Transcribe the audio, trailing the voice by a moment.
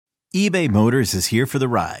eBay Motors is here for the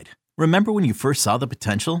ride. Remember when you first saw the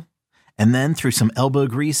potential? And then through some elbow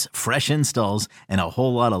grease, fresh installs, and a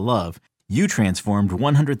whole lot of love, you transformed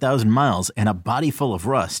 100,000 miles and a body full of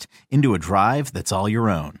rust into a drive that's all your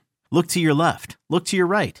own. Look to your left. Look to your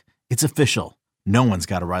right. It's official. No one's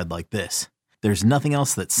got a ride like this. There's nothing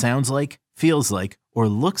else that sounds like, feels like, or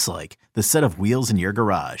looks like the set of wheels in your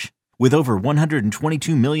garage. With over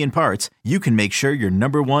 122 million parts, you can make sure your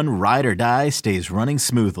number one ride or die stays running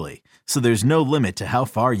smoothly. So there's no limit to how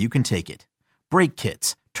far you can take it. Brake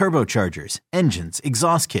kits, turbochargers, engines,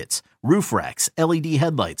 exhaust kits, roof racks, LED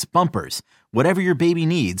headlights, bumpers, whatever your baby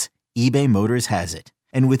needs, eBay Motors has it.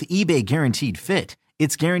 And with eBay Guaranteed Fit,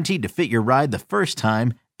 it's guaranteed to fit your ride the first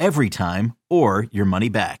time, every time, or your money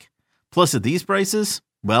back. Plus at these prices,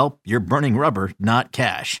 well, you're burning rubber, not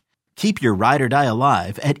cash. Keep your ride or die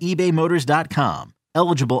alive at ebaymotors.com.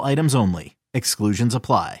 Eligible items only. Exclusions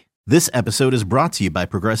apply. This episode is brought to you by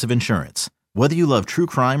Progressive Insurance. Whether you love true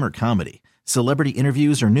crime or comedy, celebrity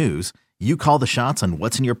interviews or news, you call the shots on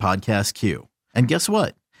what's in your podcast queue. And guess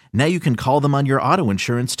what? Now you can call them on your auto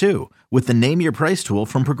insurance too with the Name Your Price tool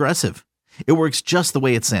from Progressive. It works just the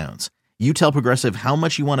way it sounds. You tell Progressive how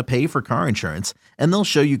much you want to pay for car insurance, and they'll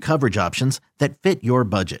show you coverage options that fit your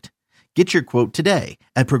budget. Get your quote today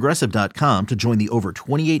at Progressive.com to join the over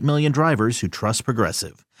 28 million drivers who trust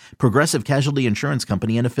Progressive. Progressive Casualty Insurance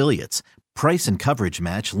Company and Affiliates. Price and coverage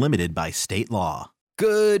match limited by state law.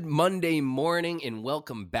 Good Monday morning and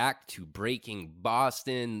welcome back to Breaking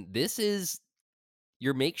Boston. This is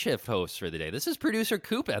your makeshift host for the day. This is producer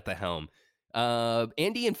Coop at the helm.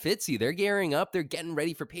 Andy and Fitzy, they're gearing up. They're getting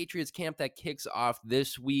ready for Patriots camp that kicks off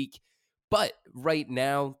this week. But right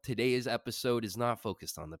now, today's episode is not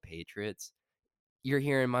focused on the Patriots. You're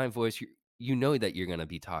hearing my voice. You know that you're going to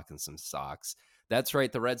be talking some Sox. That's right.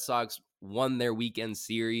 The Red Sox won their weekend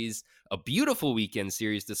series, a beautiful weekend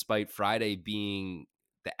series, despite Friday being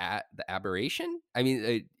the aberration. I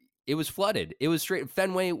mean, it was flooded. It was straight.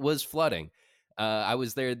 Fenway was flooding. I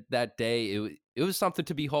was there that day. It was something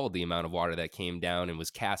to behold, the amount of water that came down and was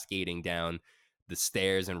cascading down the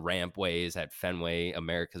stairs and rampways at Fenway,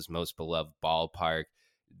 America's most beloved ballpark.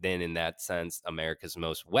 Then in that sense, America's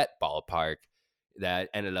most wet ballpark, that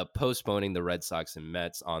ended up postponing the Red Sox and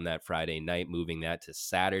Mets on that Friday night, moving that to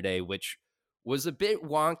Saturday, which was a bit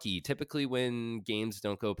wonky. Typically when games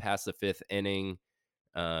don't go past the fifth inning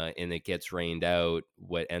and it gets rained out,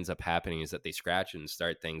 what ends up happening is that they scratch and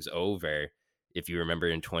start things over. If you remember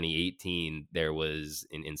in 2018, there was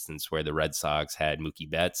an instance where the Red Sox had Mookie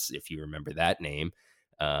Betts, if you remember that name.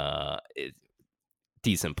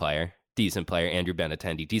 Decent player, Andrew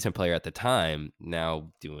Benintendi, decent player at the time,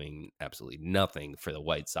 now doing absolutely nothing for the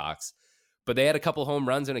White Sox. But they had a couple home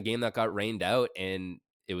runs in a game that got rained out, and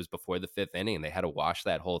it was before the fifth inning, and they had to wash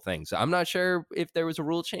that whole thing. So I'm not sure if there was a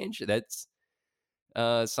rule change. That's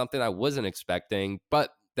something I wasn't expecting,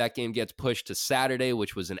 but that game gets pushed to Saturday,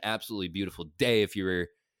 which was an absolutely beautiful day. If you were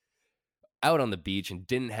out on the beach and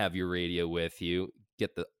didn't have your radio with you,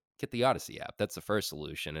 get the Odyssey app. That's the first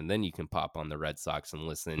solution. And then you can pop on the Red Sox and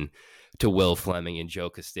listen to Will Fleming and Joe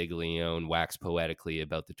Castiglione wax poetically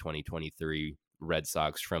about the 2023 Red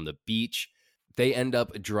Sox from the beach. They end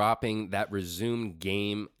up dropping that resumed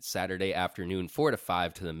game Saturday afternoon,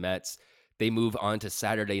 4-5 to the Mets. They move on to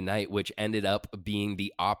Saturday night, which ended up being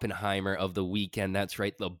the Oppenheimer of the weekend. That's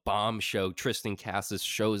right, the bomb show. Tristan Casas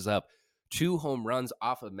shows up, 2 home runs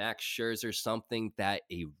off of Max Scherzer, something that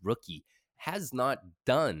a rookie has not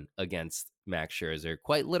done against Max Scherzer,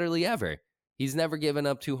 quite literally ever. He's never given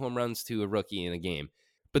up 2 home runs to a rookie in a game.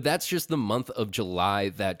 But that's just the month of July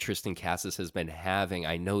that Tristan Casas has been having.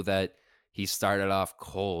 I know that he started off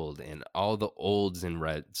cold, and all the olds in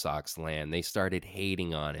Red Sox land, they started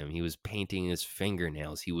hating on him. He was painting his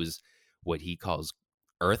fingernails. He was what he calls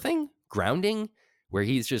grounding, where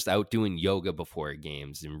he's just out doing yoga before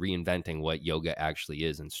games and reinventing what yoga actually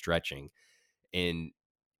is and stretching. And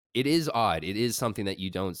it is odd. It is something that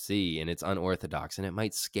you don't see, and it's unorthodox, and it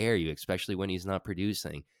might scare you, especially when he's not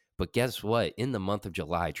producing. But guess what? In the month of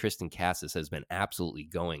July, Tristan Casas has been absolutely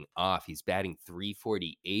going off. He's batting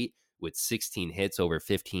 .348 with 16 hits over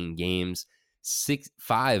 15 games.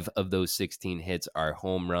 5 of those 16 hits are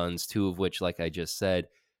home runs, 2 of which, like I just said,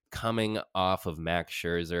 coming off of Max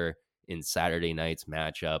Scherzer in Saturday night's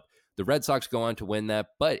matchup. The Red Sox go on to win that,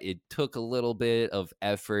 but it took a little bit of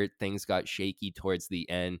effort. Things got shaky towards the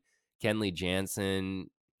end. Kenley Jansen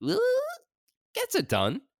gets it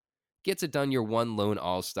done. Your one lone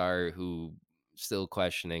all-star, who still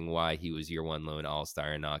questioning why he was your one lone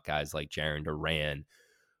all-star and not guys like Jarren Duran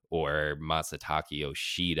or Masataka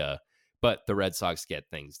Yoshida. But the Red Sox get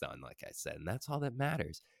things done, like I said, and that's all that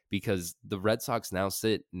matters. because the Red Sox now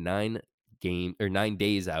sit 9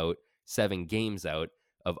 days out, 7 games out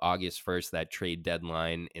of August 1st, that trade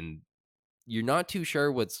deadline, and you're not too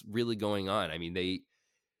sure what's really going on. I mean, they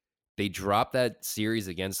dropped that series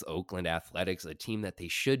against Oakland Athletics, a team that they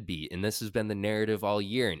should beat. And this has been the narrative all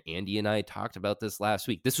year. And Andy and I talked about this last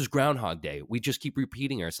week. This was Groundhog Day. We just keep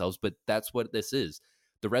repeating ourselves, but that's what this is.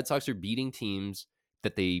 The Red Sox are beating teams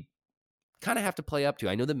that they kind of have to play up to.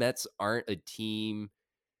 I know the Mets aren't a team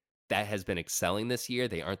that has been excelling this year.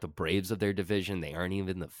 They aren't the Braves of their division. They aren't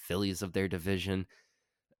even the Phillies of their division.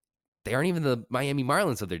 They aren't even the Miami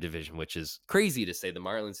Marlins of their division, which is crazy to say. The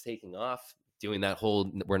Marlins taking off, doing that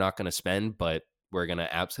whole we're not going to spend, but we're going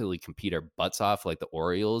to absolutely compete our butts off like the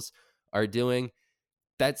Orioles are doing.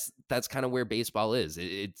 That's kind of where baseball is.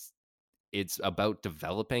 It's about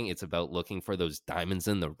developing. It's about looking for those diamonds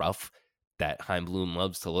in the rough that Heim Bloom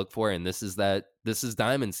loves to look for, and this is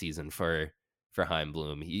diamond season for Heim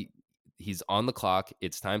Bloom. He's on the clock.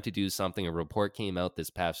 It's time to do something. A report came out this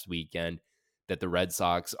past weekend that the Red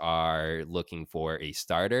Sox are looking for a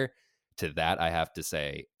starter. To that, I have to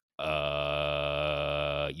say,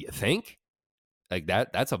 you think? Like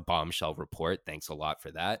that's a bombshell report. Thanks a lot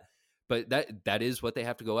for that. But that is what they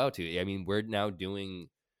have to go out to. I mean, we're now doing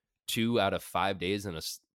 2 out of 5 days in a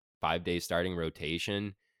 5-day starting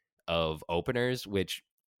rotation of openers, which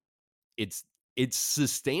it's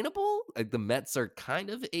sustainable. Like the Mets are kind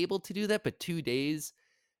of able to do that, but 2 days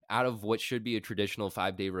out of what should be a traditional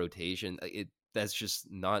 5-day rotation, that's just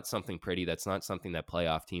not something pretty. That's not something that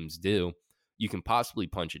playoff teams do. You can possibly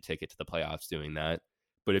punch a ticket to the playoffs doing that.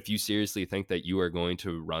 But if you seriously think that you are going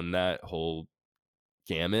to run that whole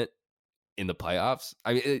gamut in the playoffs,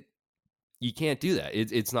 I mean, you can't do that.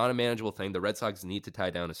 It's not a manageable thing. The Red Sox need to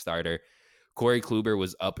tie down a starter. Corey Kluber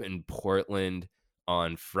was up in Portland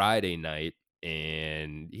on Friday night,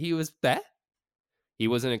 and he was bad. He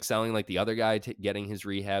wasn't excelling like the other guy getting his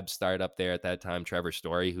rehab start up there at that time. Trevor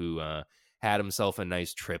Story, who had himself a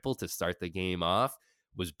nice triple to start the game off,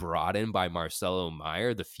 was brought in by Marcelo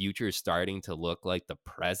Meyer. The future is starting to look like the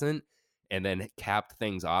present, and then capped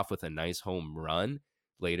things off with a nice home run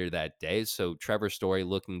later that day. So Trevor Story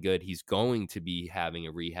looking good. He's going to be having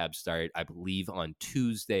a rehab start, I believe, on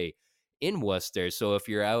Tuesday in Worcester. So if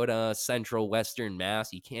you're out central Western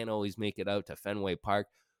Mass, you can't always make it out to Fenway Park.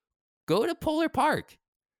 Go to Polar Park.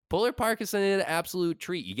 Polar Park is an absolute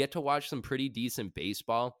treat. You get to watch some pretty decent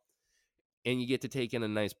baseball, and you get to take in a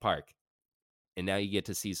nice park. And now you get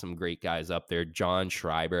to see some great guys up there. John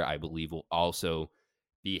Schreiber, I believe, will also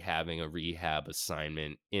be having a rehab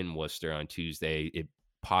assignment in Worcester on Tuesday. It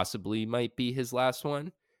possibly might be his last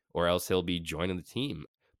one, or else he'll be joining the team.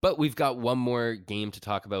 But we've got one more game to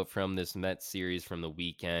talk about from this Mets series from the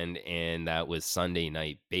weekend, and that was Sunday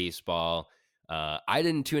Night Baseball. I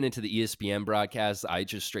didn't tune into the ESPN broadcast. I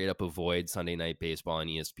just straight up avoid Sunday Night Baseball on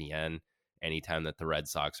ESPN. Anytime that the Red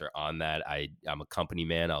Sox are on that, I'm a company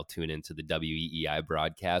man. I'll tune into the WEEI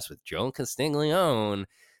broadcast with Joe Castiglione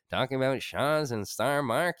talking about Shaw's and Star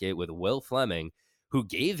Market with Will Fleming, who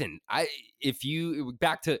gave in. If you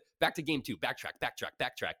back to game 2,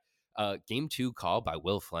 backtrack. Game 2 call by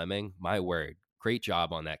Will Fleming. My word, great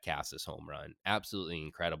job on that Cassis home run. Absolutely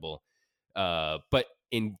incredible. But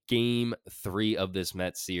in game 3 of this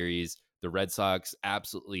Mets series, the Red Sox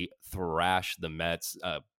absolutely thrashed the Mets.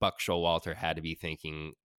 Buck Showalter had to be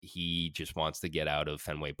thinking he just wants to get out of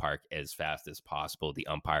Fenway Park as fast as possible. The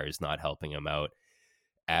umpire is not helping him out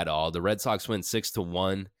at all. The Red Sox win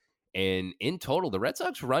 6-1. And in total, the Red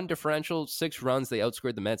Sox run differential, 6 runs. They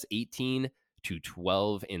outscored the Mets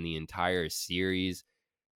 18-12 in the entire series.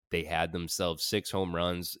 They had themselves 6 home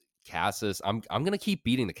runs. Cassis, I'm going to keep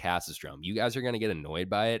beating the Cassis drum. You guys are going to get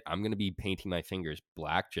annoyed by it. I'm going to be painting my fingers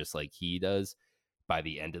black just like he does by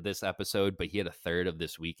the end of this episode, but he had a third of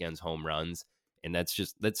this weekend's home runs, and that's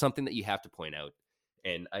something that you have to point out.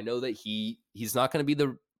 And I know that he's not going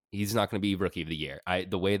to be rookie of the year.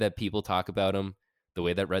 The way that people talk about him, the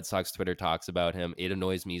way that Red Sox Twitter talks about him, it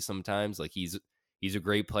annoys me sometimes. Like he's a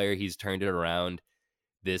great player. He's turned it around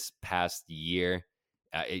this past year.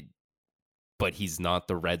 But he's not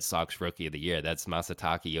the Red Sox Rookie of the Year. That's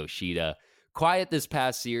Masataka Yoshida. Quiet this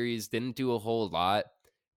past series, didn't do a whole lot,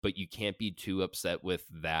 but you can't be too upset with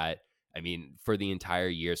that. I mean, for the entire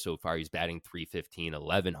year so far, he's batting .315,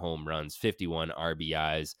 11 home runs, 51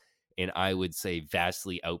 RBIs, and I would say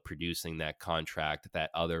vastly outproducing that contract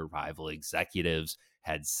that other rival executives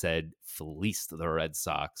had said fleeced the Red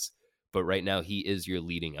Sox. But right now, he is your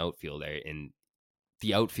leading outfielder, and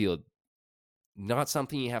the outfield, not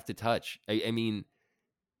something you have to touch. I mean,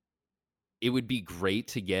 it would be great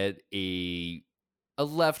to get a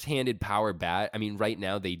left-handed power bat. I mean, right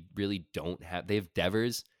now they really don't have. They have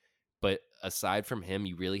Devers, aside from him,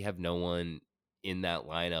 you really have no one in that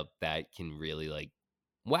lineup that can really like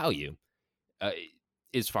wow you. Uh,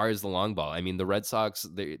 as far as the long ball, I mean, the Red Sox,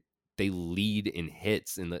 they lead in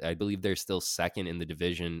hits, and I believe they're still second in the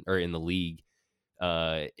division or in the league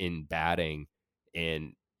in batting.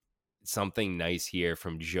 And something nice here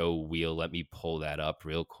from Joe Wheel. Let me pull that up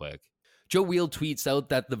real quick. Joe Wheel tweets out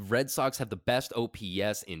that the Red Sox have the best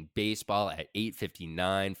OPS in baseball at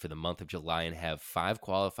 859 for the month of July and have 5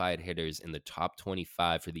 qualified hitters in the top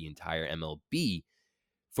 25 for the entire MLB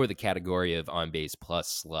for the category of on-base plus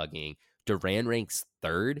slugging. Duran ranks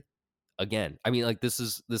third. Again, I mean, like this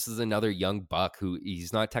is another young buck who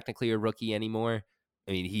he's not technically a rookie anymore.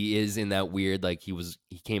 I mean, he is in that weird, like he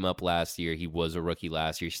came up last year. He was a rookie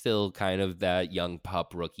last year, still kind of that young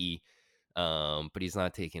pup rookie. But he's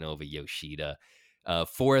not taking over Yoshida.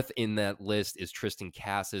 Fourth in that list is Tristan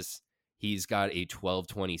Cassis. He's got a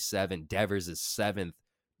 1227. Devers is seventh,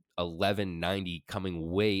 1190,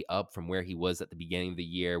 coming way up from where he was at the beginning of the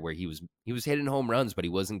year, where he was hitting home runs, but he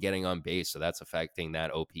wasn't getting on base. So that's affecting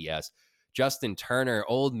that OPS. Justin Turner,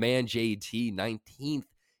 old man JT, 19th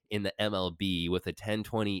in the MLB with a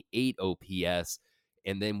 1028 OPS.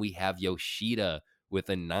 And then we have Yoshida with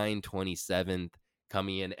a 927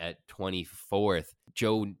 coming in at 24th.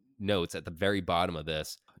 Joe notes at the very bottom of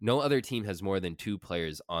this, no other team has more than 2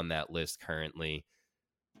 players on that list currently.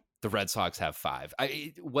 The Red Sox have 5.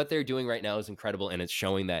 What they're doing right now is incredible, and it's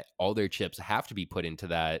showing that all their chips have to be put into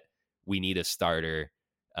that. We need a starter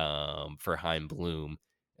for Chaim Bloom.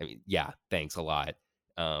 I mean, yeah, thanks a lot.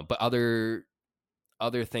 But other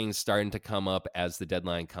things starting to come up as the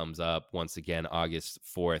deadline comes up. Once again, August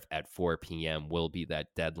 4th at 4 p.m. will be that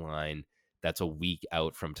deadline. That's a week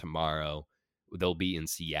out from tomorrow. They'll be in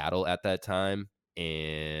Seattle at that time,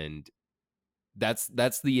 and that's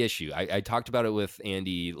the issue. I talked about it with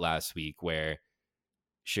Andy last week, where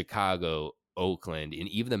Chicago, Oakland, and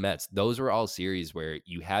even the Mets, those were all series where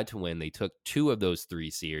you had to win. They took 2 of those 3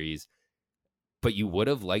 series, but you would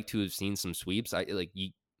have liked to have seen some sweeps.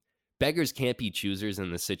 Beggars can't be choosers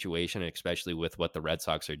in this situation, especially with what the Red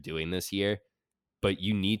Sox are doing this year. But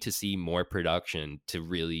you need to see more production to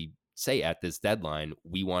really say at this deadline,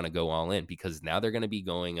 we want to go all in, because now they're going to be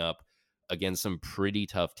going up against some pretty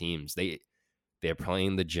tough teams. They're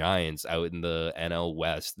playing the Giants out in the NL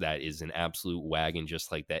West. That is an absolute wagon,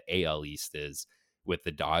 just like the AL East is, with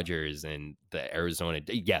the Dodgers and the Arizona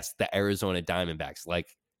Diamondbacks. Like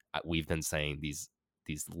we've been saying, these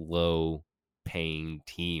low paying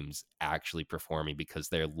teams actually performing because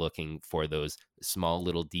they're looking for those small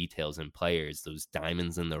little details in players, those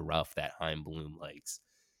diamonds in the rough that Chaim Bloom likes.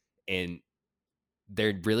 And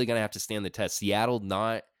they're really going to have to stand the test. Seattle,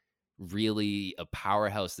 not really a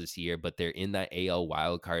powerhouse this year, but they're in that AL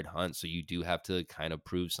wildcard hunt. So you do have to kind of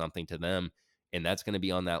prove something to them. And that's going to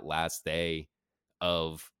be on that last day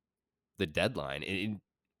of the deadline. And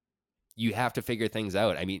you have to figure things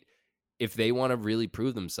out. I mean, if they want to really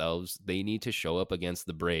prove themselves, they need to show up against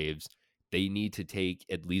the Braves. They need to take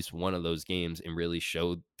at least one of those games and really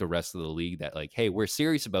show the rest of the league that, like, hey, we're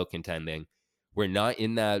serious about contending. We're not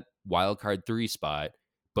in that wild card 3 spot,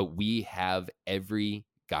 but we have every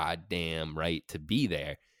goddamn right to be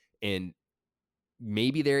there. And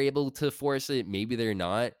maybe they're able to force it, maybe they're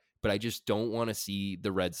not, but I just don't want to see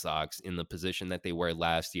the Red Sox in the position that they were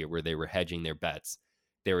last year, where they were hedging their bets.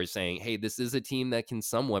 They were saying, hey, this is a team that can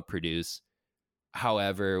somewhat produce.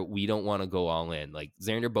 However, we don't want to go all in. Like,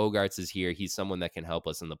 Xander Bogaerts is here. He's someone that can help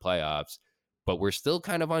us in the playoffs, but we're still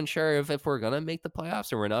kind of unsure if we're going to make the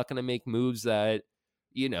playoffs, or we're not going to make moves that,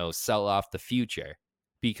 sell off the future.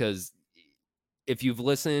 Because if you've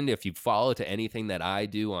listened, if you've followed to anything that I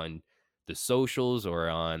do on the socials or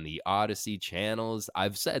on the Odyssey channels,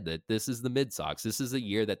 I've said that this is the Mid Sox. This is a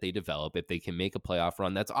year that they develop. If they can make a playoff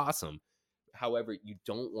run, that's awesome. However, you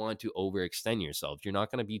don't want to overextend yourself. You're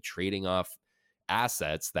not going to be trading off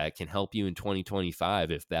assets that can help you in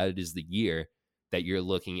 2025 if that is the year that you're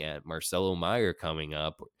looking at Marcelo Meyer coming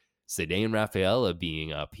up, Ceddanne Rafaela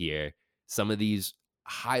being up here, some of these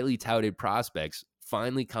highly touted prospects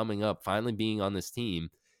finally coming up, finally being on this team.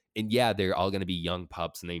 And yeah, they're all going to be young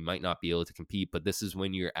pups and they might not be able to compete, but this is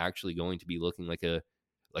when you're actually going to be looking like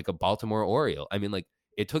a Baltimore Oriole. I mean, like,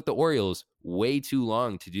 it took the Orioles way too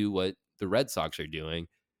long to do what the Red Sox are doing,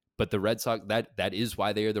 but the Red Sox, that is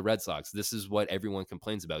why they are the Red Sox. This is what everyone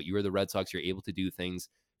complains about. You are the Red Sox. You're able to do things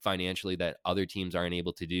financially that other teams aren't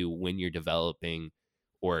able to do when you're developing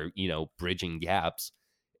or, bridging gaps.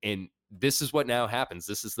 And this is what now happens.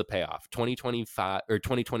 This is the payoff. 2025 or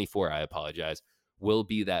 2024, I apologize, will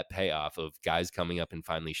be that payoff of guys coming up and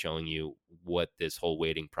finally showing you what this whole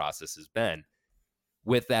waiting process has been.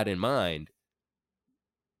 With that in mind,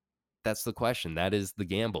 that's the question. That is the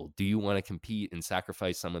gamble. Do you want to compete and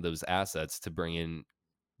sacrifice some of those assets to bring in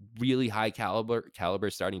really high caliber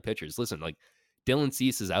starting pitchers? Listen, like Dylan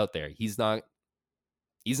Cease is out there. He's not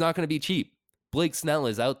going to be cheap. Blake Snell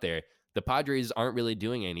is out there. The Padres aren't really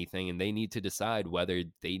doing anything, and they need to decide whether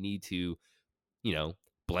they need to,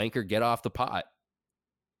 blank or get off the pot.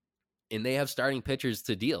 And they have starting pitchers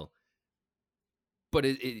to deal. But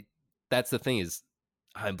that's the thing is,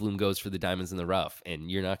 Chaim Bloom goes for the diamonds in the rough,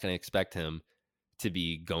 and you're not going to expect him to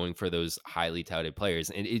be going for those highly touted players.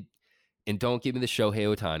 And don't give me the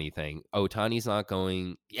Shohei Ohtani thing. Ohtani's not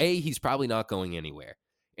going. He's probably not going anywhere.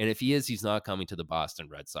 And if he is, he's not coming to the Boston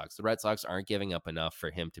Red Sox. The Red Sox aren't giving up enough for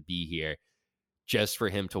him to be here just for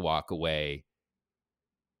him to walk away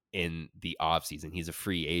in the offseason. He's a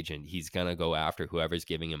free agent. He's going to go after whoever's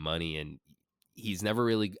giving him money. And he's never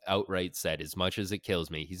really outright said, as much as it kills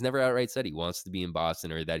me, he's never outright said he wants to be in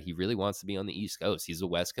Boston or that he really wants to be on the East Coast. He's a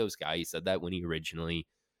West Coast guy. He said that when he originally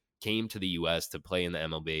came to the U.S. to play in the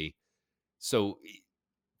MLB. So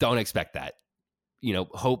don't expect that.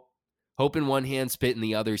 Hope in one hand, spit in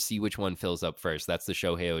the other, see which one fills up first. That's the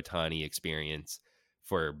Shohei Ohtani experience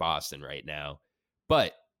for Boston right now.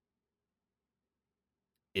 But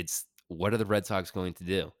it's, what are the Red Sox going to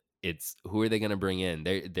do? It's, who are they going to bring in?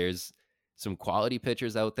 There's some quality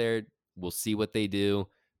pitchers out there. We'll see what they do.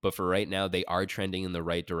 But for right now, they are trending in the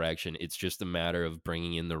right direction. It's just a matter of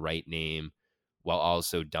bringing in the right name while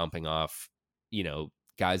also dumping off,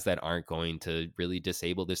 guys that aren't going to really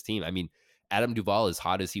disable this team. I mean, Adam Duvall, as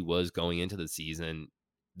hot as he was going into the season,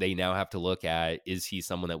 they now have to look at, is he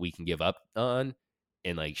someone that we can give up on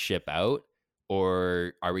and like ship out?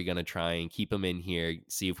 Or are we going to try and keep him in here,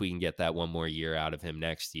 see if we can get that one more year out of him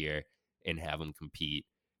next year and have him compete?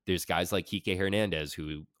 There's guys like Kike Hernandez,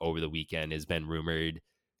 who over the weekend has been rumored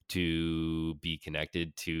to be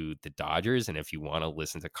connected to the Dodgers. And if you want to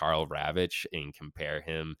listen to Karl Ravech and compare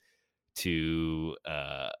him to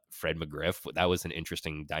Fred McGriff, that was an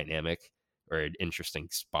interesting dynamic or an interesting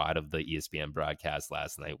spot of the ESPN broadcast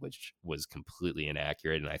last night, which was completely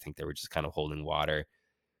inaccurate. And I think they were just kind of holding water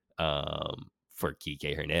for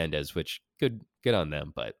Kike Hernandez, which good on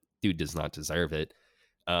them, but dude does not deserve it.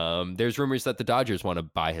 There's rumors that the Dodgers want to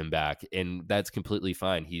buy him back, and that's completely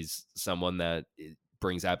fine. He's someone that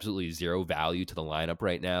brings absolutely zero value to the lineup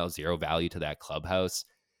right now, zero value to that clubhouse.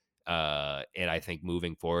 And I think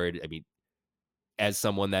moving forward, I mean, as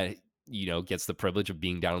someone that, gets the privilege of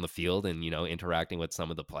being down on the field and, interacting with some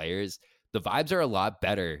of the players, the vibes are a lot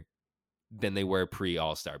better than they were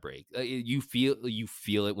pre-All-Star break. You feel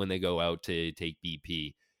it when they go out to take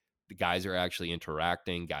BP. The guys are actually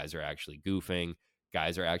interacting. Guys are actually goofing.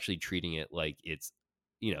 Guys are actually treating it like it's,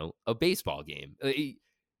 a baseball game.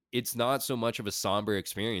 It's not so much of a somber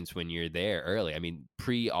experience when you're there early. I mean,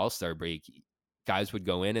 pre-All-Star break, guys would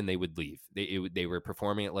go in and they would leave. They were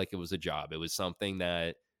performing it like it was a job. It was something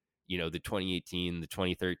that, the 2018, the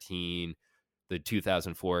 2013, the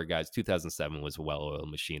 2004 guys, 2007 was a well-oiled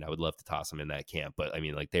machine. I would love to toss them in that camp, but I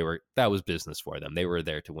mean, like that was business for them. They were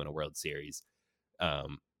there to win a World Series.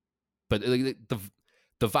 But the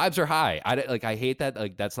vibes are high. I hate that.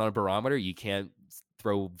 Like, that's not a barometer. You can't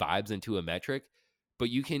throw vibes into a metric, but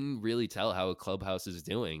you can really tell how a clubhouse is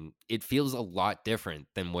doing. It feels a lot different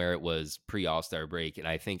than where it was pre-All-Star break. And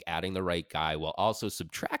I think adding the right guy while also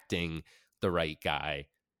subtracting the right guy,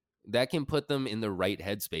 that can put them in the right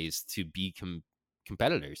headspace to be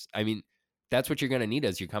competitors. I mean, that's what you're going to need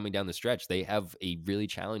as you're coming down the stretch. They have a really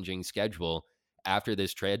challenging schedule after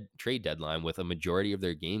this trade deadline, with a majority of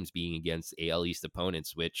their games being against AL East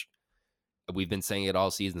opponents, which we've been saying it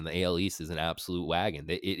all season. The AL East is an absolute wagon.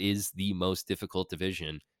 It is the most difficult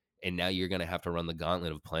division. And now you're going to have to run the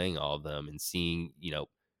gauntlet of playing all of them and seeing,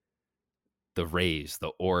 the Rays,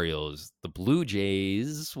 the Orioles, the Blue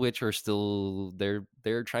Jays, which are still,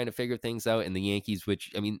 they're trying to figure things out. And the Yankees,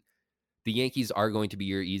 which, I mean, the Yankees are going to be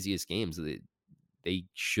your easiest games. They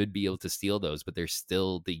should be able to steal those, but they're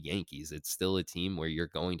still the Yankees. It's still a team where you're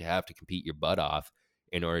going to have to compete your butt off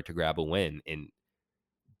in order to grab a win. And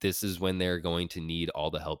this is when they're going to need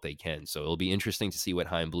all the help they can. So it'll be interesting to see what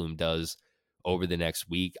Chaim Bloom does over the next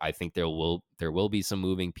week. I think there will be some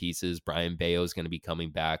moving pieces. Brian Bayo is going to be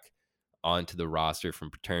coming back onto the roster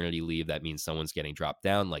from paternity leave. That means someone's getting dropped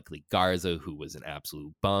down, likely Garza, who was an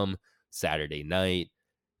absolute bum Saturday night.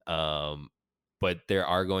 But there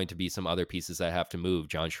are going to be some other pieces that have to move.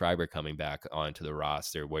 John Schreiber coming back onto the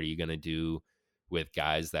roster. What are you going to do with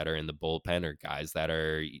guys that are in the bullpen or guys that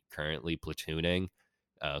are currently platooning?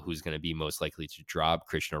 Who's going to be most likely to drop?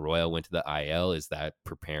 Christian Arroyo went to the IL. Is that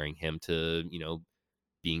preparing him to,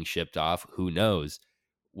 being shipped off? Who knows?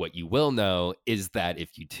 What you will know is that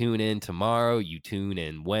if you tune in tomorrow, you tune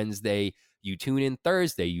in Wednesday, you tune in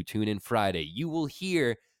Thursday, you tune in Friday, you will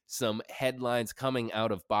hear some headlines coming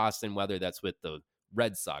out of Boston, whether that's with the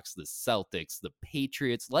Red Sox, the Celtics, the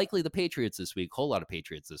Patriots, likely the Patriots this week, whole lot of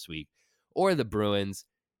Patriots this week, or the Bruins.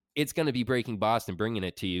 It's going to be Breaking Boston, bringing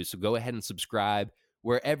it to you. So go ahead and subscribe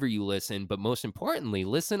wherever you listen. But most importantly,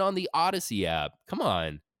 listen on the Odyssey app. Come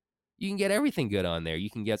on. You can get everything good on there. You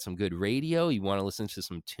can get some good radio. You want to listen to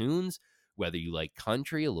some tunes, whether you like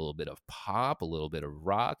country, a little bit of pop, a little bit of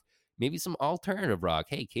rock, maybe some alternative rock.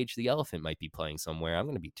 Hey, Cage the Elephant might be playing somewhere. I'm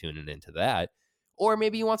going to be tuning into that. Or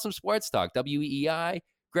maybe you want some sports talk. WEEI,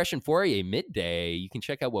 Gresham Fourier, midday. You can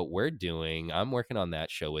check out what we're doing. I'm working on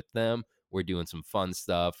that show with them. We're doing some fun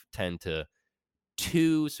stuff, 10 to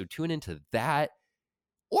 2. So tune into that.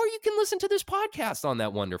 Or you can listen to this podcast on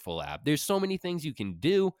that wonderful app. There's so many things you can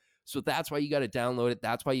do. So that's why you got to download it.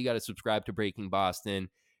 That's why you got to subscribe to Breaking Boston.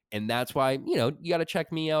 And that's why, you got to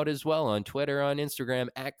check me out as well on Twitter, on Instagram,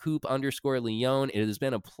 at Coop_Leone. It has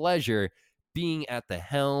been a pleasure being at the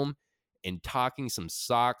helm and talking some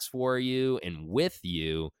Sox for you and with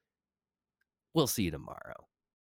you. We'll see you tomorrow.